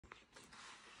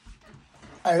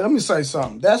Hey, let me say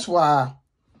something. That's why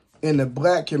in the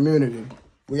black community,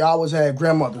 we always had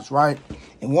grandmothers, right?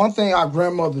 And one thing our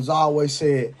grandmothers always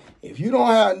said, if you don't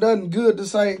have nothing good to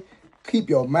say, keep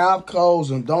your mouth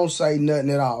closed and don't say nothing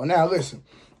at all. Now, listen,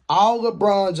 all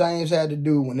LeBron James had to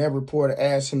do when that reporter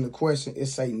asked him the question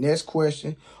is say, next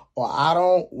question, or I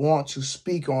don't want to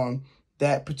speak on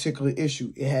that particular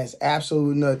issue. It has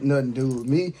absolutely nothing to do with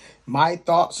me. My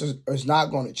thoughts is not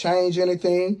going to change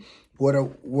anything.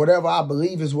 Whatever I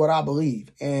believe is what I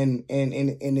believe. And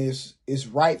it's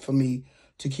right for me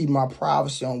to keep my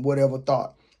privacy on whatever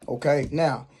thought. Okay?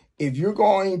 Now, if you're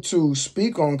going to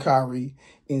speak on Kyrie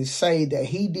and say that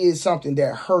he did something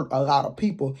that hurt a lot of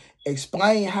people,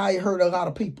 explain how he hurt a lot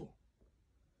of people.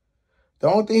 The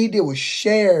only thing he did was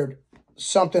shared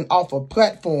something off a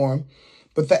platform,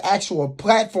 but the actual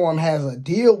platform has a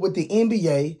deal with the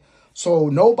NBA, so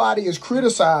nobody is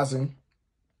criticizing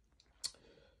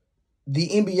the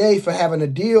NBA for having a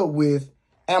deal with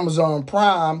Amazon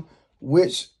Prime,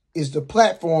 which is the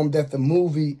platform that the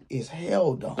movie is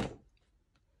held on.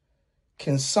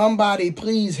 Can somebody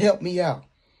please help me out?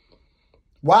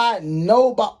 Why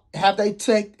nobody have they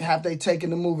taken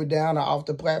the movie down or off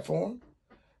the platform?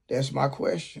 That's my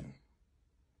question.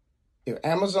 If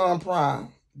Amazon Prime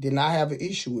did not have an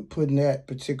issue with putting that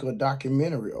particular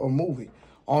documentary or movie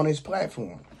on its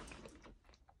platform,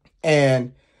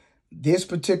 and this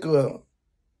particular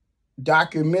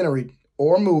documentary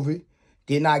or movie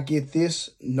did not get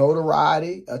this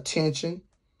notoriety, attention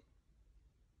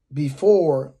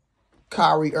before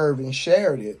Kyrie Irving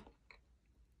shared it,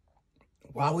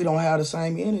 why we don't have the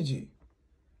same energy?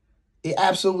 It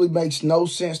absolutely makes no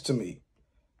sense to me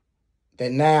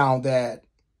that now that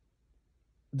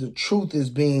the truth is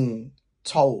being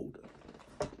told,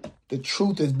 the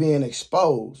truth is being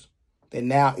exposed, that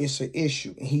now it's an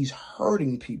issue and he's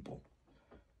hurting people.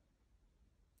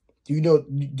 Do you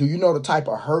know the type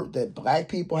of hurt that black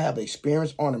people have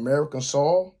experienced on American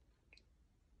soil?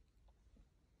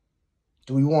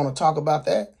 Do we want to talk about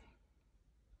that?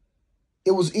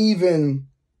 It was even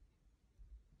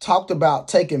talked about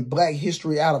taking black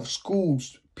history out of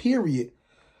schools, period,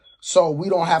 so we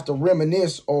don't have to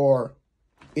reminisce, or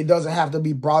it doesn't have to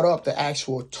be brought up, the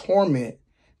actual torment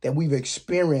that we've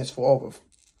experienced for over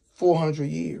 400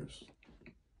 years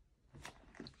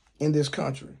in this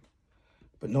country.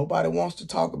 But nobody wants to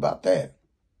talk about that.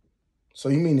 So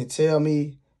you mean to tell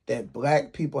me that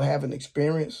black people haven't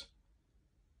experienced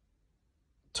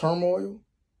turmoil?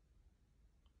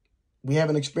 We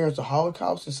haven't experienced the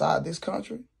Holocaust inside this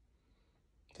country?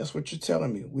 That's what you're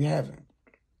telling me. We haven't.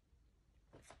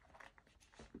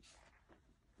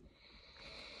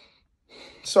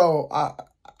 So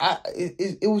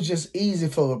it was just easy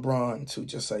for LeBron to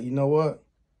just say, you know what?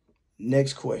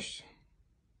 Next question.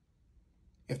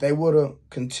 If they would have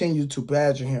continued to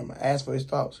badger him and ask for his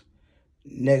thoughts,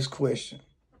 next question.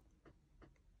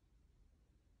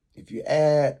 If you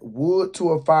add wood to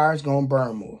a fire, it's going to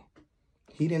burn more.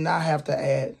 He did not have to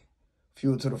add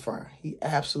fuel to the fire. He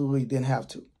absolutely didn't have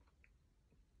to.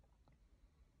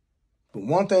 But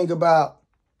one thing about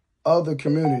other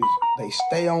communities, they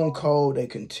stay on code. They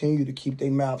continue to keep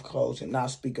their mouth closed and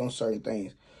not speak on certain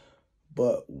things.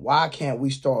 But why can't we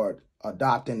start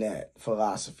adopting that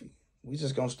philosophy? We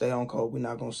just going to stay on code. We're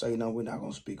not going to say nothing. We're not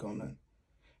going to speak on nothing.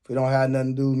 If we don't have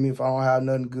nothing to do with me, if I don't have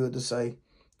nothing good to say,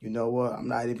 you know what? I'm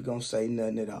not even going to say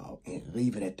nothing at all and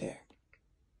leave it at that.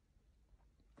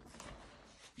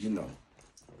 You know,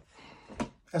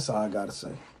 that's all I got to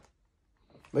say.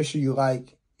 Make sure you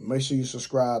like, make sure you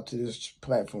subscribe to this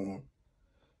platform.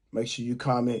 Make sure you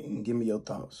comment and give me your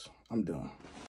thoughts. I'm done.